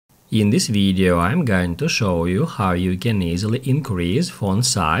In this video, I'm going to show you how you can easily increase font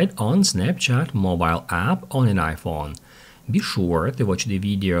size on Snapchat mobile app on an iPhone. Be sure to watch the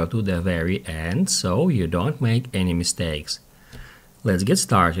video to the very end so you don't make any mistakes. Let's get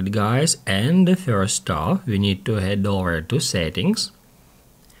started, guys, and the first step, we need to head over to Settings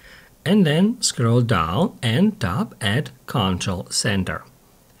and then scroll down and tap at Control Center.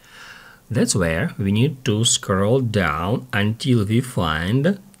 That's where we need to scroll down until we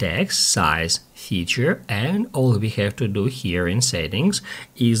find text size feature, and all we have to do here in settings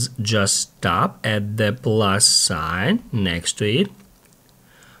is just tap at the plus sign next to it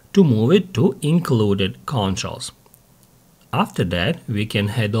to move it to included controls. After that, we can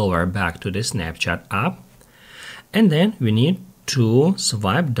head over back to the Snapchat app, and then we need to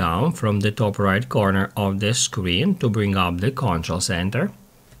swipe down from the top right corner of the screen to bring up the control center.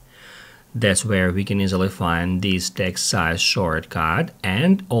 That's where we can easily find this text size shortcut,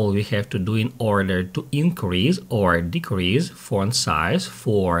 and all we have to do in order to increase or decrease font size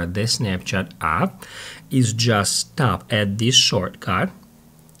for the Snapchat app is just tap at this shortcut,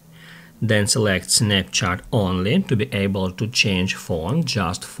 then select Snapchat only to be able to change font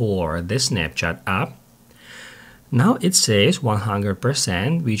just for the Snapchat app. Now it says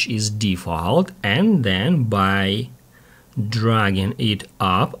 100%, which is default, and then by dragging it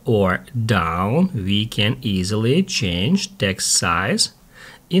up or down, we can easily change text size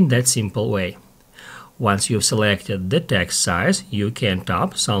in that simple way. Once you've selected the text size, you can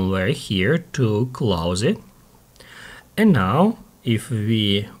tap somewhere here to close it. And now, if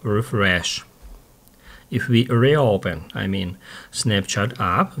we refresh, if we reopen, Snapchat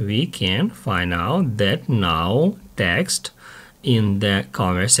app, we can find out that now text in the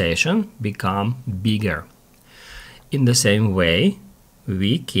conversation become bigger. In the same way,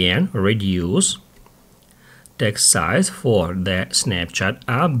 we can reduce text size for the Snapchat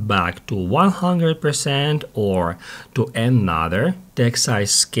app back to 100% or to another text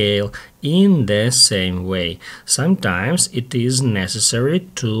size scale in the same way. Sometimes it is necessary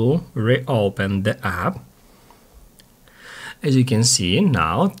to reopen the app. As you can see,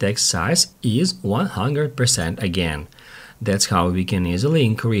 now text size is 100% again. That's how we can easily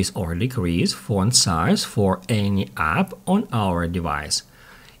increase or decrease font size for any app on our device.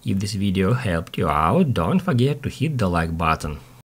 If this video helped you out, don't forget to hit the like button.